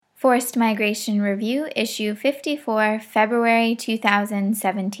Forced Migration Review, Issue 54, February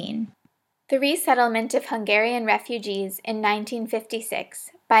 2017. The Resettlement of Hungarian Refugees in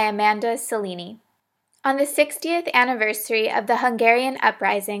 1956 by Amanda Cellini. On the 60th anniversary of the Hungarian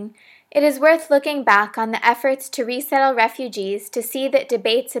uprising, it is worth looking back on the efforts to resettle refugees to see that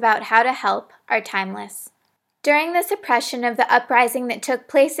debates about how to help are timeless. During the suppression of the uprising that took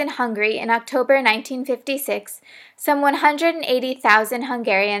place in Hungary in October 1956, some 180,000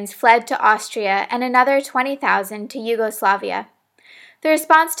 Hungarians fled to Austria and another 20,000 to Yugoslavia. The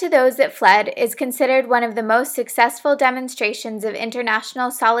response to those that fled is considered one of the most successful demonstrations of international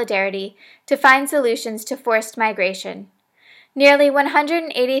solidarity to find solutions to forced migration. Nearly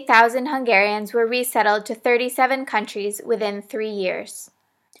 180,000 Hungarians were resettled to 37 countries within 3 years.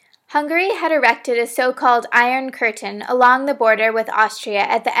 Hungary had erected a so-called Iron Curtain along the border with Austria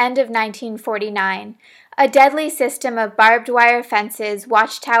at the end of 1949, a deadly system of barbed wire fences,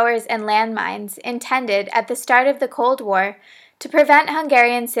 watchtowers, and landmines intended at the start of the Cold War to prevent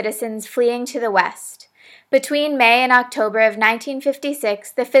Hungarian citizens fleeing to the west. Between May and October of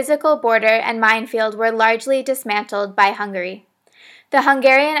 1956, the physical border and minefield were largely dismantled by Hungary. The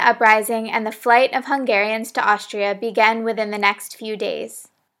Hungarian uprising and the flight of Hungarians to Austria began within the next few days.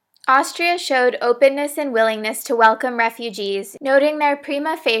 Austria showed openness and willingness to welcome refugees, noting their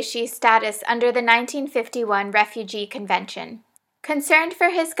prima facie status under the 1951 Refugee Convention. Concerned for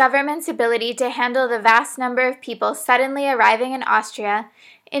his government's ability to handle the vast number of people suddenly arriving in Austria,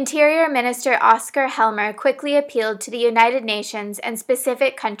 Interior Minister Oskar Helmer quickly appealed to the United Nations and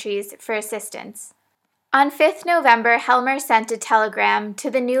specific countries for assistance. On 5 November, Helmer sent a telegram to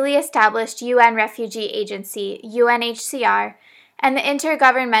the newly established UN Refugee Agency, UNHCR, and the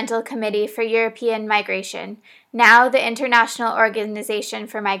Intergovernmental Committee for European Migration, now the International Organization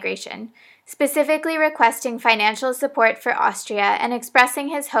for Migration, specifically requesting financial support for Austria and expressing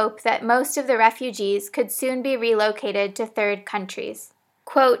his hope that most of the refugees could soon be relocated to third countries.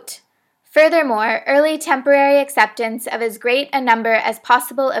 Quote, "Furthermore, early temporary acceptance of as great a number as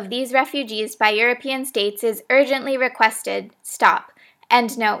possible of these refugees by European states is urgently requested." Stop.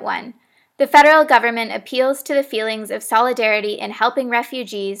 Endnote 1. The federal government appeals to the feelings of solidarity in helping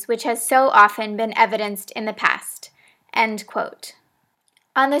refugees, which has so often been evidenced in the past. End quote.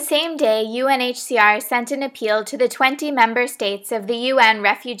 On the same day, UNHCR sent an appeal to the 20 member states of the UN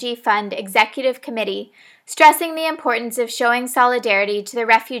Refugee Fund Executive Committee, stressing the importance of showing solidarity to the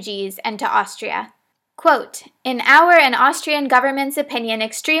refugees and to Austria. Quote, "In our and Austrian government's opinion,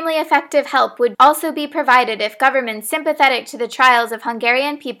 extremely effective help would also be provided if governments sympathetic to the trials of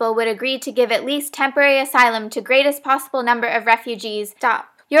Hungarian people would agree to give at least temporary asylum to greatest possible number of refugees." Stop.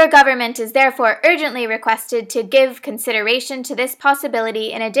 Your government is therefore urgently requested to give consideration to this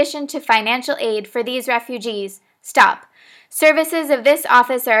possibility in addition to financial aid for these refugees. Stop. Services of this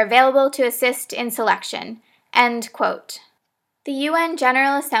office are available to assist in selection. End quote. The UN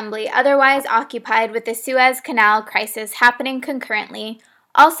General Assembly, otherwise occupied with the Suez Canal crisis happening concurrently,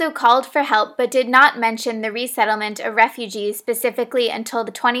 also called for help but did not mention the resettlement of refugees specifically until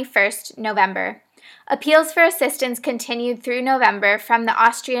the 21st November. Appeals for assistance continued through November from the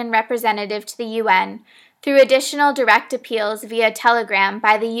Austrian representative to the UN, through additional direct appeals via telegram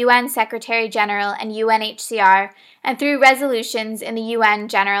by the UN Secretary General and UNHCR, and through resolutions in the UN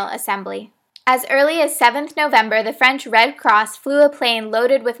General Assembly. As early as 7th November, the French Red Cross flew a plane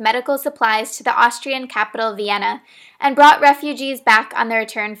loaded with medical supplies to the Austrian capital, Vienna, and brought refugees back on the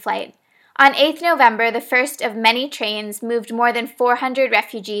return flight. On 8th November, the first of many trains moved more than 400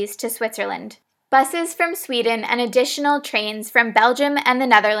 refugees to Switzerland. Buses from Sweden and additional trains from Belgium and the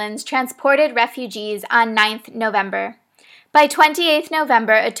Netherlands transported refugees on 9th November. By 28th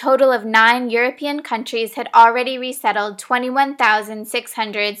November, a total of 9 European countries had already resettled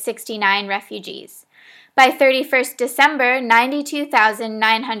 21,669 refugees. By 31st December,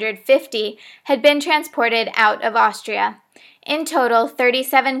 92,950 had been transported out of Austria. In total,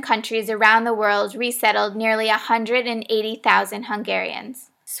 37 countries around the world resettled nearly 180,000 Hungarians.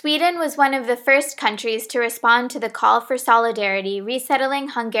 Sweden was one of the first countries to respond to the call for solidarity, resettling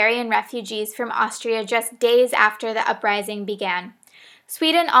Hungarian refugees from Austria just days after the uprising began.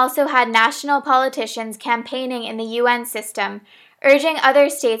 Sweden also had national politicians campaigning in the UN system, urging other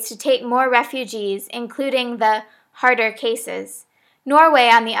states to take more refugees, including the harder cases. Norway,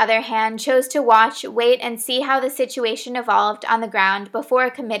 on the other hand, chose to watch, wait, and see how the situation evolved on the ground before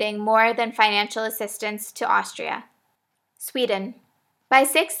committing more than financial assistance to Austria. Sweden. By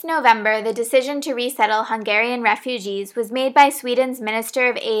 6 November, the decision to resettle Hungarian refugees was made by Sweden's Minister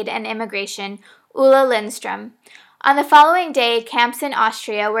of Aid and Immigration, Ulla Lindström. On the following day, camps in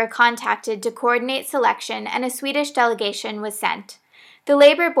Austria were contacted to coordinate selection, and a Swedish delegation was sent. the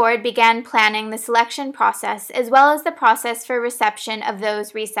Labor Board began planning the selection process as well as the process for reception of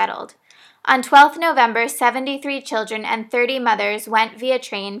those resettled. On 12 November, 73 children and 30 mothers went via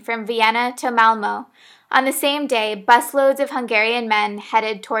train from Vienna to Malmö. On the same day, busloads of Hungarian men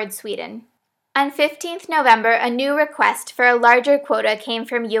headed toward Sweden. On 15 November, a new request for a larger quota came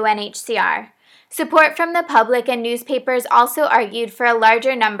from UNHCR. Support from the public and newspapers also argued for a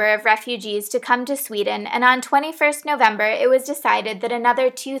larger number of refugees to come to Sweden, and on 21 November it was decided that another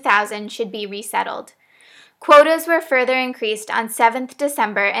 2,000 should be resettled. Quotas were further increased on 7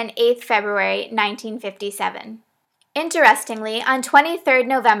 December and 8 February 1957. Interestingly, on 23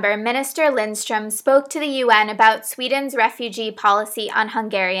 November, Minister Lindström spoke to the UN about Sweden's refugee policy on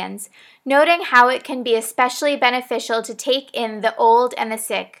Hungarians, noting how it can be especially beneficial to take in the old and the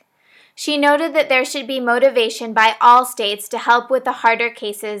sick. She noted that there should be motivation by all states to help with the harder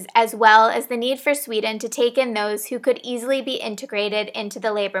cases, as well as the need for Sweden to take in those who could easily be integrated into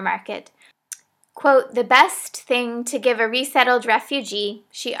the labor market. Quote, "The best thing to give a resettled refugee,"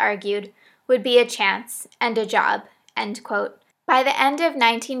 she argued, "would be a chance and a job." End quote. By the end of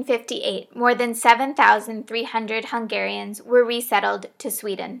 1958, more than 7,300 Hungarians were resettled to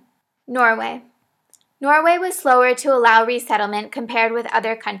Sweden. Norway. Norway was slower to allow resettlement compared with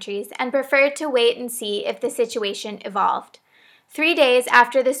other countries and preferred to wait and see if the situation evolved. 3 days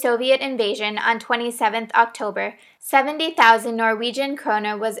after the Soviet invasion on 27 October, 70,000 Norwegian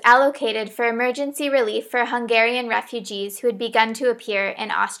krone was allocated for emergency relief for Hungarian refugees who had begun to appear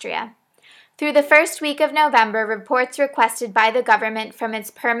in Austria. Through the first week of November, reports requested by the government from its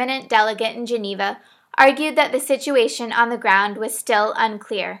permanent delegate in Geneva argued that the situation on the ground was still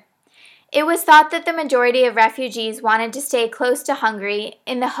unclear. It was thought that the majority of refugees wanted to stay close to Hungary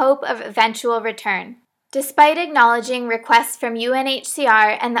in the hope of eventual return. Despite acknowledging requests from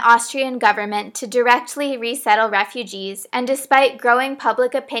UNHCR and the Austrian government to directly resettle refugees, and despite growing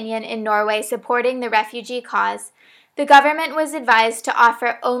public opinion in Norway supporting the refugee cause, the government was advised to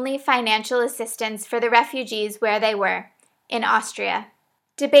offer only financial assistance for the refugees where they were, in Austria.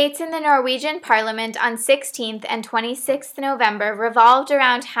 Debates in the Norwegian Parliament on 16th and 26th November revolved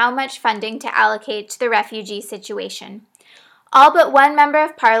around how much funding to allocate to the refugee situation. All but one member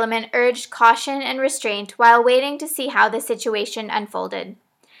of Parliament urged caution and restraint while waiting to see how the situation unfolded.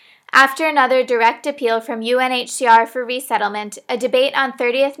 After another direct appeal from UNHCR for resettlement, a debate on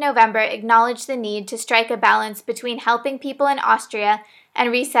 30th November acknowledged the need to strike a balance between helping people in Austria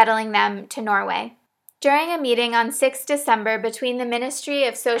and resettling them to Norway. During a meeting on 6 December between the Ministry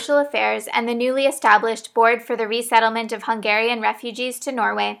of Social Affairs and the newly established Board for the Resettlement of Hungarian Refugees to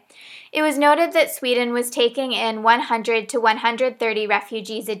Norway, it was noted that Sweden was taking in 100 to 130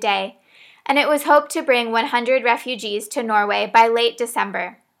 refugees a day, and it was hoped to bring 100 refugees to Norway by late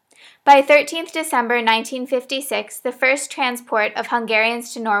December. By 13th December 1956, the first transport of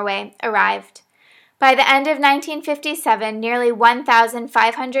Hungarians to Norway arrived. By the end of 1957, nearly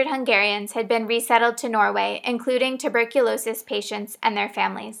 1,500 Hungarians had been resettled to Norway, including tuberculosis patients and their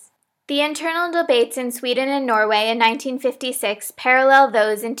families. The internal debates in Sweden and Norway in 1956 parallel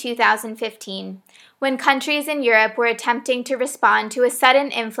those in 2015, when countries in Europe were attempting to respond to a sudden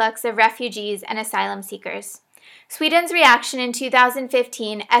influx of refugees and asylum seekers. Sweden's reaction in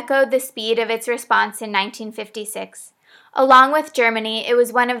 2015 echoed the speed of its response in 1956. Along with Germany, it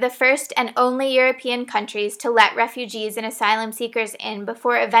was one of the first and only European countries to let refugees and asylum seekers in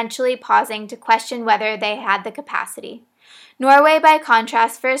before eventually pausing to question whether they had the capacity. Norway, by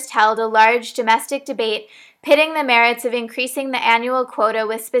contrast, first held a large domestic debate pitting the merits of increasing the annual quota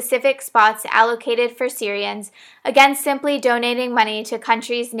with specific spots allocated for Syrians against simply donating money to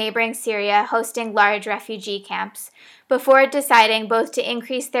countries neighboring Syria hosting large refugee camps, before deciding both to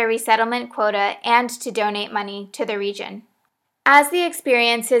increase their resettlement quota and to donate money to the region. As the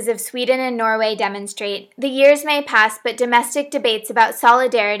experiences of Sweden and Norway demonstrate, the years may pass, but domestic debates about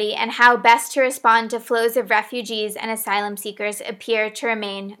solidarity and how best to respond to flows of refugees and asylum seekers appear to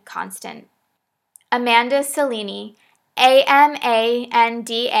remain constant. Amanda Cellini,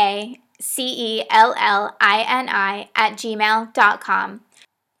 AmandaCellini@gmail.com.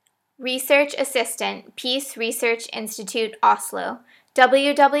 Research Assistant, Peace Research Institute, Oslo,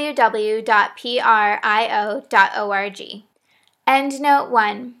 www.prio.org. Endnote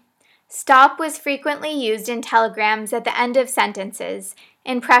 1. Stop was frequently used in telegrams at the end of sentences,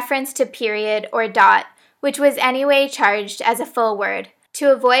 in preference to period or dot, which was anyway charged as a full word,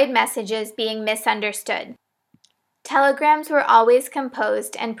 to avoid messages being misunderstood. Telegrams were always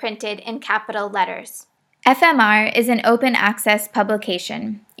composed and printed in capital letters. FMR is an open access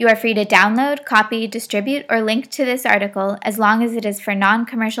publication. You are free to download, copy, distribute, or link to this article as long as it is for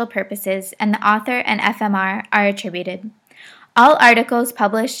non-commercial purposes and the author and FMR are attributed. All articles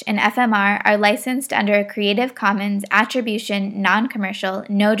published in FMR are licensed under a Creative Commons Attribution Non-Commercial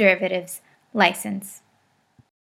No Derivatives license.